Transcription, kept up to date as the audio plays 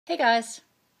Hey guys,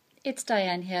 it's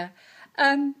Diane here.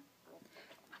 Um,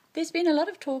 there's been a lot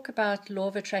of talk about law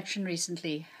of attraction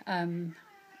recently, and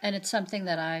it's something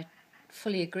that I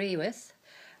fully agree with.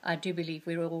 I do believe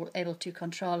we're all able to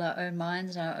control our own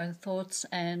minds, our own thoughts,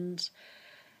 and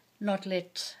not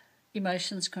let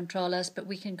emotions control us, but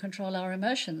we can control our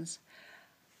emotions.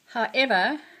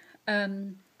 However,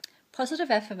 um,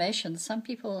 positive affirmations, some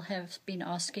people have been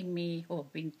asking me or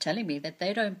been telling me that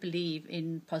they don't believe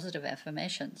in positive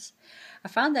affirmations. I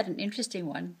found that an interesting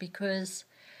one because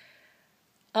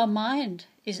our mind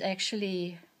is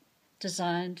actually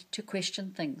designed to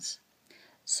question things.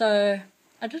 So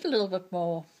I did a little bit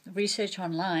more research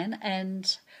online,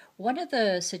 and one of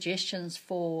the suggestions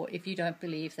for if you don't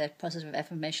believe that positive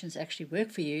affirmations actually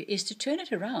work for you is to turn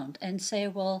it around and say,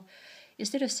 well,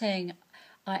 instead of saying,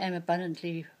 I am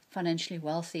abundantly financially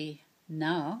wealthy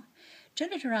now,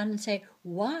 turn it around and say,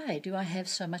 why do I have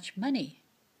so much money?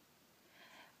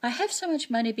 I have so much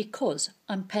money because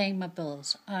I'm paying my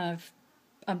bills. I'm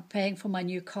paying for my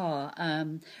new car.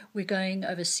 We're going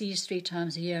overseas 3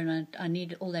 times a year, and I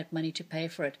need all that money to pay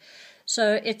for it.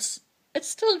 So it's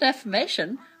still an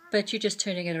affirmation, but you're just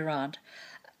turning it around.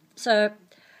 So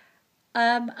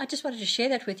I just wanted to share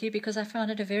that with you because I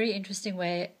found it a very interesting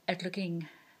way at looking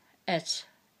at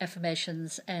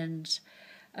affirmations and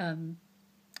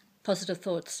positive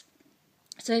thoughts.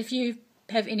 So if you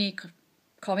have any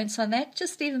comments on that,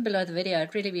 just leave them below the video.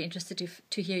 I'd really be interested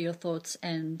to hear your thoughts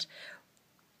and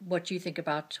what you think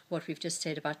about what we've just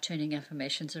said about turning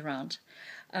affirmations around.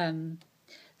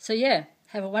 So yeah,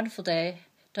 have a wonderful day.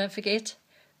 Don't forget,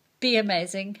 be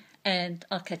amazing, and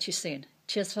I'll catch you soon.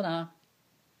 Cheers for now.